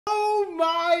Oh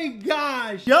my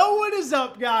gosh. Yo, what is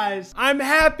up, guys? I'm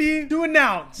happy to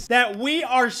announce that we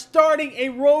are starting a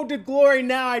road to glory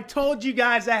now. I told you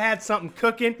guys I had something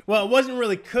cooking. Well, it wasn't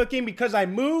really cooking because I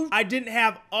moved. I didn't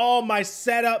have all my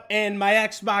setup, and my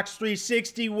Xbox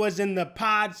 360 was in the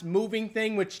pods moving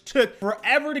thing, which took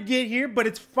forever to get here, but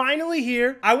it's finally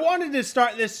here. I wanted to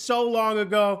start this so long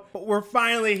ago, but we're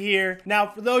finally here. Now,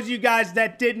 for those of you guys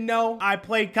that didn't know, I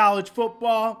played college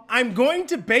football. I'm going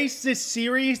to base this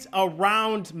series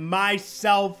around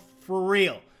myself for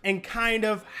real and kind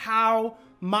of how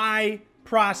my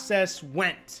process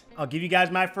went. I'll give you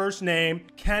guys my first name,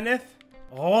 Kenneth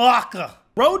Walker.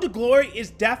 Road to Glory is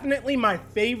definitely my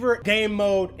favorite game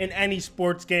mode in any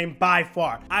sports game by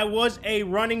far. I was a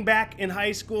running back in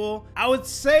high school. I would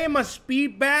say I'm a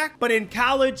speed back, but in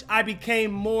college, I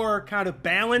became more kind of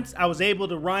balanced. I was able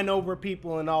to run over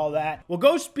people and all that. We'll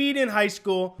go speed in high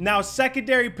school. Now,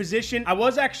 secondary position, I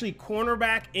was actually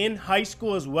cornerback in high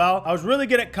school as well. I was really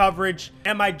good at coverage,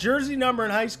 and my jersey number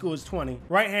in high school is 20.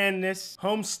 Right-handedness,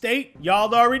 home state,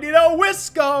 y'all already know,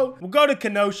 Wisco. We'll go to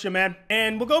Kenosha, man,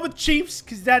 and we'll go with Chiefs,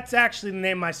 because that's actually the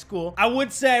name of my school. I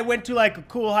would say I went to like a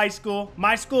cool high school.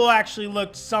 My school actually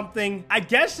looked something, I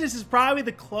guess this is probably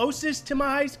the closest to my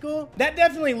high school. That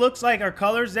definitely looks like our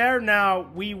colors there. Now,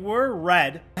 we were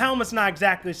red. The helmet's not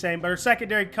exactly the same, but our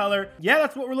secondary color, yeah,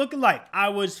 that's what we're looking like. I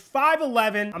was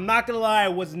 5'11". I'm not gonna lie, I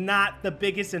was not the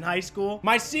biggest in high school.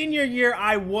 My senior year,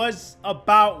 I was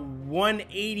about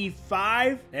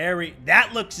 185.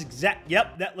 That looks exact.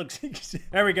 Yep, that looks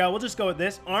exact. There we go. We'll just go with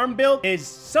this. Arm build is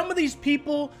some of these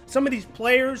people, some of these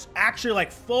players actually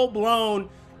like full blown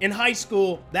in high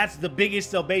school. That's the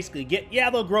biggest they'll basically get. Yeah,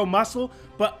 they'll grow muscle,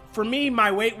 but for me, my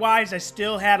weight wise, I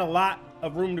still had a lot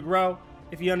of room to grow,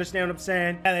 if you understand what I'm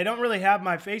saying. Yeah, they don't really have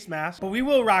my face mask, but we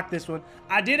will rock this one.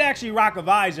 I did actually rock a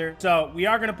visor, so we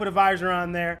are gonna put a visor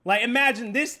on there. Like,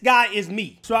 imagine this guy is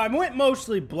me. So I went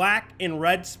mostly black and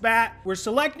red spat. We're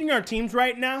selecting our teams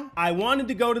right now. I wanted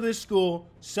to go to this school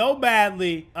so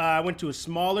badly. I went to a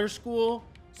smaller school,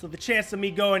 so the chance of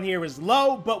me going here was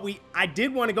low, but I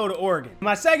did want to go to Oregon.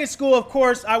 My second school, of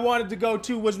course, I wanted to go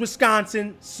to was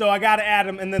Wisconsin, so I got to add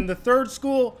them. And then the third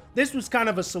school, this was kind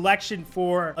of a selection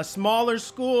for a smaller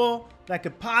school that I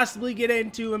could possibly get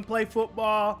into and play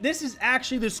football. This is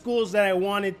actually the schools that I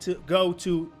wanted to go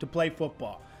to play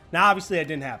football. Now, obviously, that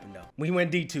didn't happen, though. We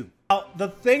went D2. Now, the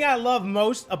thing I love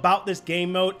most about this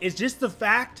game mode is just the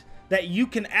fact that you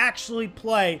can actually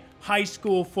play high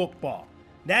school football.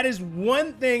 That is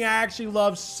one thing I actually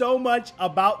love so much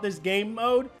about this game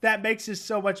mode that makes it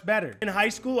so much better. In high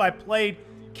school, I played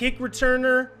kick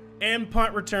returner and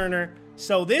punt returner.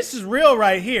 So this is real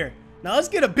right here. Now let's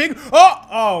get a big,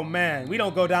 oh man, we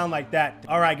don't go down like that.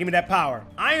 All right, give me that power.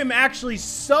 I am actually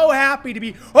so happy to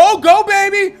be, oh, go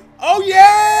baby. Oh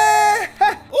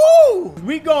yeah. Ooh,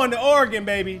 we going to Oregon,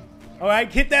 baby. All right,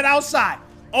 hit that outside.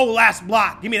 Oh, last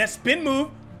block. Give me that spin move.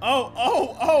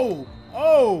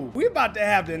 Oh, we about to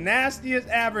have the nastiest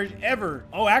average ever.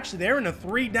 Oh, actually, they're in a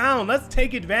 3 down. Let's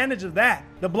take advantage of that.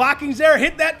 The blocking's there.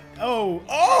 Hit that.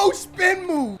 Oh, spin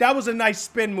move. That was a nice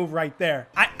spin move right there.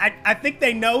 I think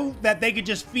they know that they could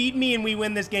just feed me and we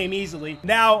win this game easily.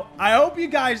 Now, I hope you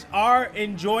guys are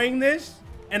enjoying this.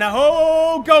 And I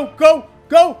hope,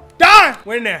 go, die.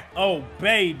 We're in there. Oh,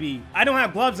 baby. I don't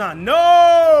have gloves on.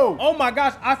 No. Oh, my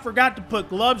gosh. I forgot to put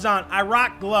gloves on. I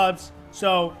rock gloves,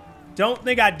 so don't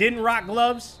think I didn't rock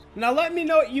gloves. Now, let me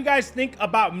know what you guys think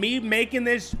about me making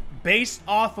this based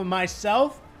off of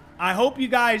myself. I hope you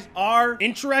guys are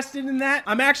interested in that.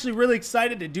 I'm actually really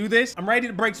excited to do this. I'm ready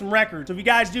to break some records. So if you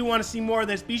guys do want to see more of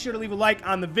this, be sure to leave a like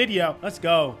on the video. Let's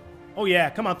go. Oh, yeah.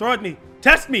 Come on. Throw it at me.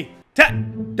 Test me.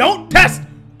 Don't test.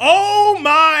 Oh,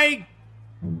 my.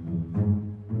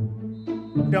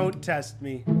 Don't test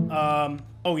me.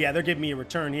 Oh, yeah. They're giving me a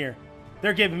return here.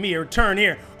 They're giving me a return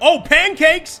here. Oh,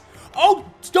 pancakes. Oh,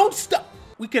 don't stop.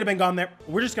 We could have been gone there.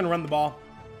 We're just going to run the ball.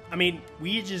 I mean,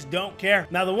 we just don't care.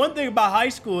 Now, the one thing about high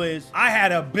school is I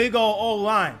had a big old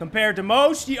O-line compared to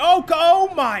most.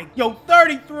 Oh my. Yo,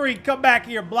 33. Come back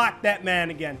here. Block that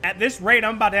man again. At this rate,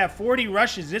 I'm about to have 40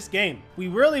 rushes this game. We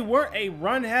really weren't a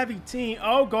run-heavy team.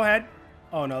 Oh, go ahead.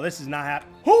 Oh, no, this is not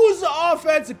happening. Who's the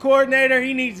offensive coordinator?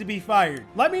 He needs to be fired.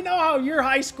 Let me know how your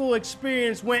high school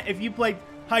experience went if you played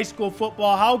high school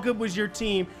football. How good was your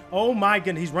team? Oh my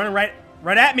goodness, he's running right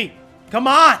at me. Come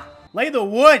on, lay the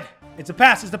wood. It's a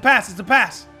pass, it's a pass, it's a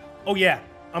pass. Oh yeah,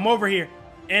 I'm over here.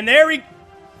 And there we,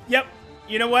 yep,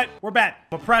 you know what? We're bad.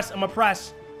 I'm a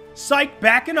press. Psych,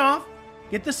 backing off.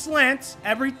 Get the slants,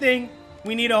 everything.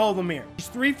 We need to hold him here. He's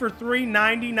 3 for 3,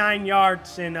 99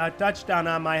 yards and a touchdown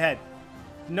on my head.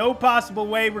 No possible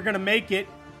way we're gonna make it.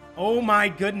 Oh my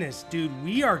goodness, dude.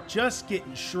 We are just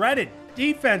getting shredded.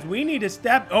 Defense, we need to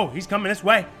step. Oh, he's coming this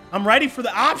way. I'm ready for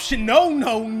the option. No,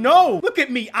 no, no. Look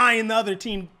at me eyeing the other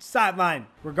team sideline.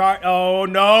 Oh,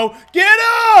 no. Get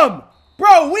him!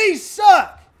 Bro, we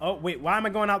suck. Oh, wait. Why am I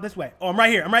going out this way? Oh, I'm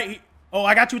right here. I'm right here. Oh,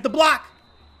 I got you with the block.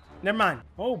 Never mind.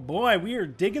 Oh, boy. We are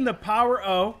digging the power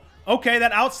O. Okay,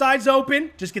 that outside's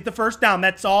open. Just get the first down.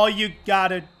 That's all you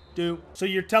gotta do. So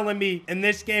you're telling me in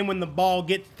this game when the ball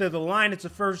gets to the line, it's a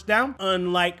first down?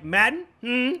 Unlike Madden?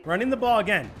 Running the ball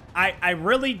again. I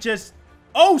really just...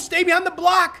 Oh, stay behind the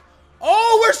block.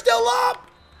 Oh, we're still up.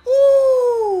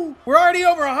 Ooh. We're already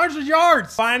over 100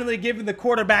 yards. Finally giving the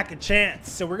quarterback a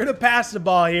chance. So we're going to pass the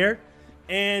ball here.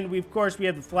 And of course, we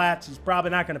have the flats. He's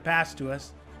probably not going to pass to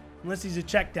us. Unless he's a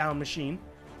check down machine.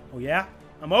 Oh, yeah?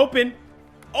 I'm open.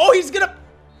 Oh, he's going to...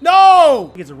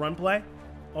 No! He gets a run play.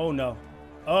 Oh, no.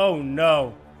 Oh,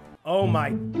 no. Oh,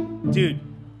 my... Dude.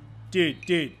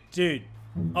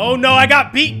 Oh, no, I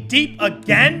got beat deep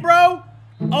again, bro?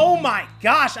 Oh, my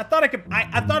gosh. I thought I could...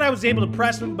 I thought I was able to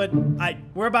press him, but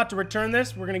we're about to return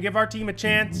this. We're going to give our team a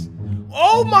chance.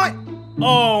 Oh, my...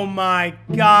 Oh, my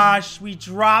gosh. We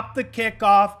dropped the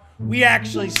kickoff. We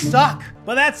actually suck.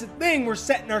 But that's the thing. We're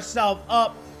setting ourselves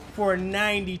up for a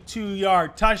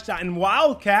 92-yard touchdown. And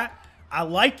Wildcat, I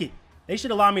like it. They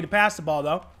should allow me to pass the ball,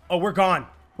 though. Oh, we're gone.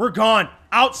 We're gone.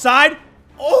 Outside.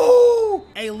 Oh,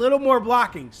 a little more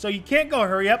blocking. So you can't go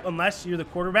hurry up unless you're the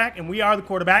quarterback, and we are the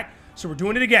quarterback. So we're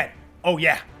doing it again. Oh,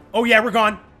 yeah. Oh, yeah, we're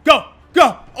gone. Go.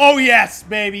 Go. Oh, yes,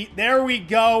 baby. There we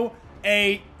go.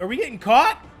 Are we getting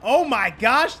caught? Oh, my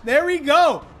gosh. There we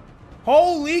go.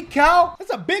 Holy cow.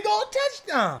 That's a big old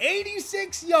touchdown.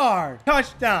 86-yard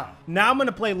touchdown. Now I'm going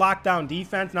to play lockdown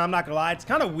defense. Now, I'm not going to lie. It's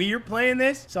kind of weird playing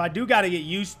this, so I do got to get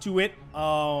used to it.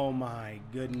 Oh, my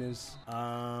goodness.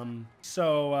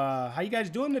 So how you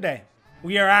guys doing today?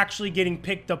 We are actually getting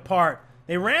picked apart.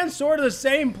 They ran sort of the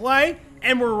same play,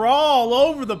 and we're all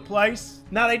over the place.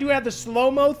 Now, they do have the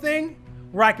slow-mo thing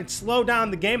where I can slow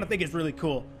down the game. I think it's really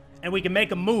cool. And we can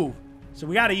make a move. So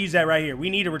we got to use that right here.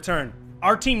 We need a return.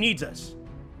 Our team needs us.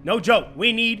 No joke.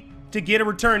 We need to get a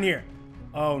return here.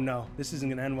 Oh, no. This isn't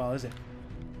going to end well, is it?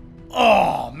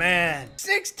 Oh, man.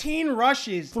 16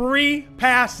 rushes, 3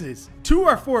 passes. 2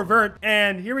 are for vert.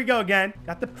 And here we go again.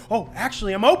 Got the... Oh,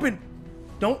 actually, I'm open.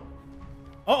 Don't...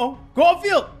 Uh-oh. Go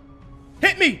upfield.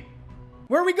 Hit me.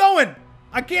 Where are we going?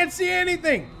 I can't see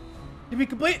anything. Did we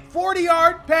complete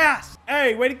 40-yard pass?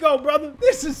 Hey, way to go, brother.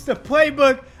 This is the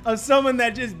playbook of someone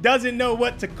that just doesn't know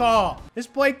what to call. This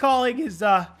play calling is,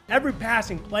 every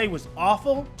passing play was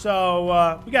awful.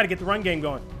 So, we got to get the run game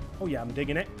going. Oh, yeah, I'm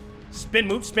digging it. Spin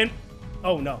move, spin.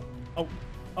 Oh, no. Oh,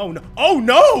 no. Oh,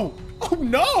 no. Oh,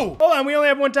 no. Hold on, we only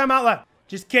have 1 timeout left.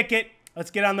 Just kick it.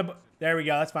 Let's get on the... There we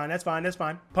go. That's fine. That's fine. That's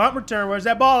fine. Punt return. Where's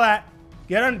that ball at?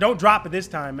 Get on. Don't drop it this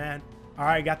time, man. All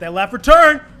right, got that left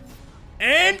return.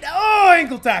 And, oh,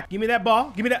 ankle tackle. Give me that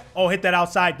ball. Give me that. Oh, hit that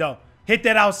outside, though. Hit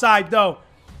that outside, though.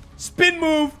 Spin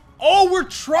move. Oh, we're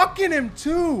trucking him,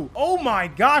 too. Oh, my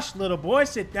gosh, little boy.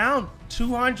 Sit down.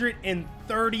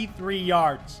 233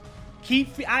 yards.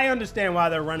 I understand why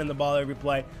they're running the ball every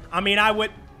play. I mean, I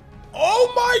would.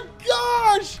 Oh, my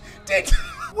gosh.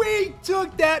 We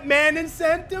took that man and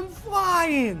sent him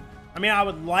flying. I mean, I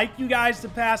would like you guys to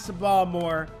pass the ball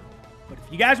more. But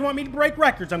if you guys want me to break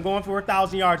records, I'm going for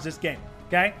 1,000 yards this game.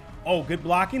 Okay? Oh, good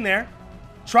blocking there.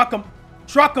 Truck him.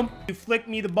 Truck him. You flick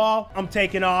me the ball, I'm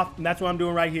taking off. And that's what I'm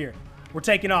doing right here. We're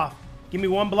taking off. Give me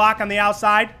 1 block on the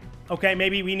outside. Okay,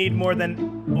 maybe we need more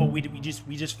than... Oh, we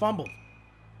just fumbled.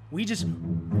 We just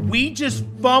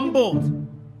fumbled.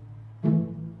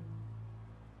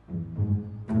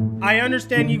 I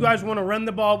understand you guys want to run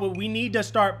the ball, but we need to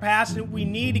start passing. We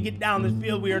need to get down the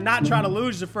field. We are not trying to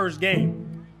lose the first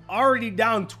game. Already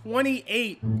down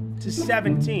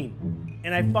 28-17.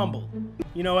 And I fumbled.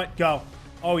 You know what? Go.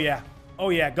 Oh, yeah. Oh,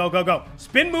 yeah. Go, go, go.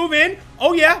 Spin move in.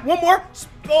 Oh, yeah. 1 more.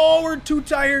 Oh, we're too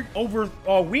tired.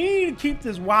 Oh, we need to keep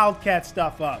this Wildcat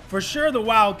stuff up. For sure, the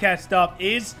Wildcat stuff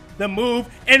is the move.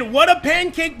 And what a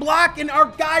pancake block. And our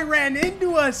guy ran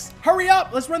into us. Hurry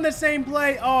up. Let's run the same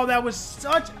play. Oh, that was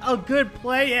such a good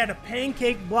play. At a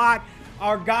pancake block.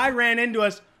 Our guy ran into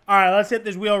us. All right, let's hit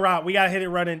this wheel route. We got to hit it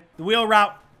running. The wheel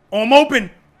route. Oh, I'm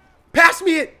open. Pass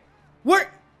me it.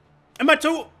 Where? Am I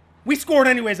too? We scored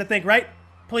anyways, I think, right?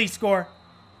 Please score.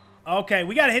 Okay,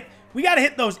 we gotta hit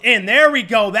those in. There we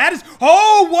go. That is,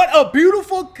 oh, what a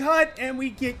beautiful cut. And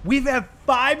we've had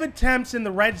 5 attempts in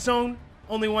the red zone,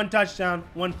 only 1 touchdown,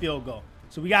 1 field goal.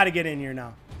 So we gotta get in here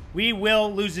now. We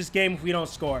will lose this game if we don't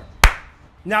score.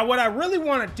 Now, what I really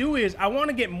want to do is I want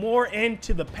to get more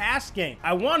into the pass game.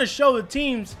 I want to show the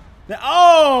teams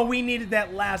Oh, we needed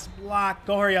that last block.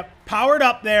 Go hurry up. Powered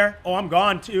up there. Oh, I'm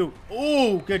gone too.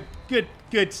 Oh,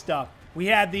 good stuff. We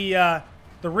had the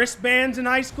wristbands in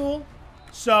high school,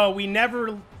 so we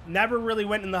never really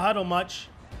went in the huddle much.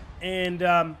 And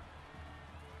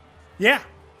yeah,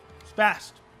 it's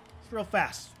fast. It's real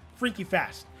fast. Freaky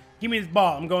fast. Give me this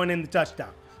ball. I'm going in the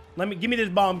touchdown. Give me this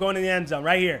ball. I'm going in the end zone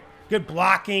right here. Good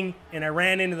blocking, and I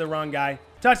ran into the wrong guy.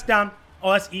 Touchdown.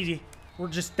 Oh, that's easy. We're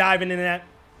just diving into that.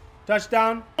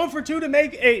 Touchdown. We're going for two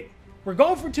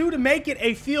to make it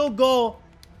a field goal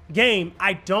game.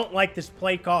 I don't like this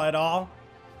play call at all.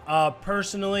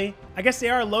 Personally, I guess they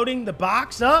are loading the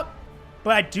box up,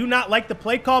 but I do not like the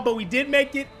play call. But we did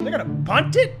make it. They're gonna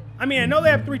punt it. I mean, I know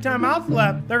they have 3 timeouts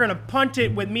left. They're gonna punt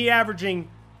it with me averaging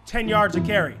 10 yards a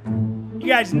carry. You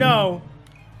guys know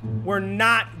we're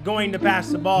not going to pass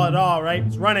the ball at all, right?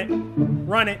 Let's run it,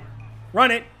 run it,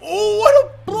 run it. Oh, what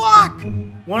a block!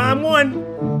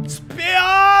 One-on-one.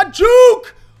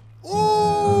 Juke!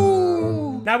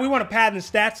 Ooh! Now we want to pad the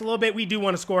stats a little bit. We do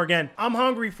want to score again. I'm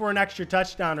hungry for an extra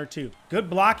touchdown or 2. Good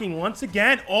blocking once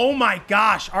again. Oh my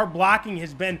gosh, our blocking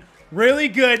has been really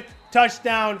good.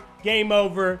 Touchdown, game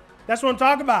over. That's what I'm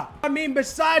talking about. I mean,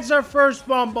 besides our first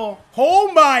fumble,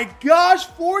 oh my gosh,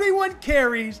 41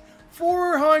 carries,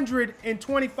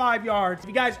 425 yards. If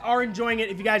you guys are enjoying it,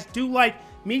 if you guys do like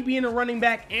me being a running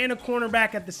back and a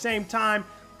cornerback at the same time,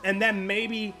 and then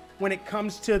maybe when it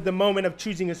comes to the moment of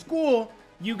choosing a school,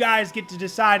 you guys get to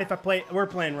decide if we're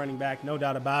playing running back, no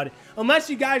doubt about it. Unless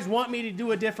you guys want me to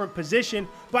do a different position.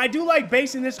 But I do like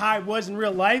basing this how I was in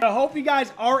real life. I hope you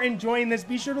guys are enjoying this.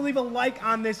 Be sure to leave a like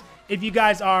on this if you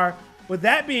guys are. With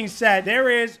that being said,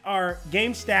 there is our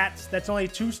game stats. That's only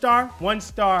 2-star,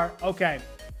 1-star. Okay.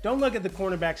 Don't look at the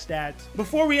cornerback stats.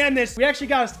 Before we end this, we actually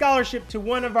got a scholarship to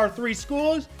one of our 3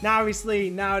 schools. Now, obviously,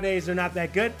 nowadays, they're not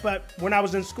that good, but when I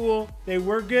was in school, they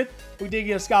were good. We did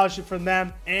get a scholarship from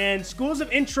them. And schools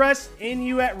of interest in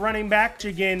you at running back,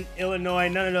 Michigan, Illinois,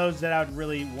 none of those that I would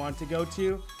really want to go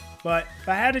to. But if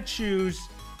I had to choose,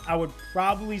 I would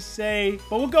probably say,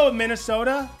 but we'll go with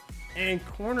Minnesota and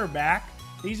cornerback.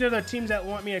 These are the teams that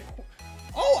want me at.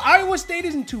 Oh, Iowa State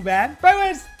isn't too bad. But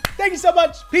anyways, thank you so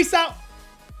much. Peace out.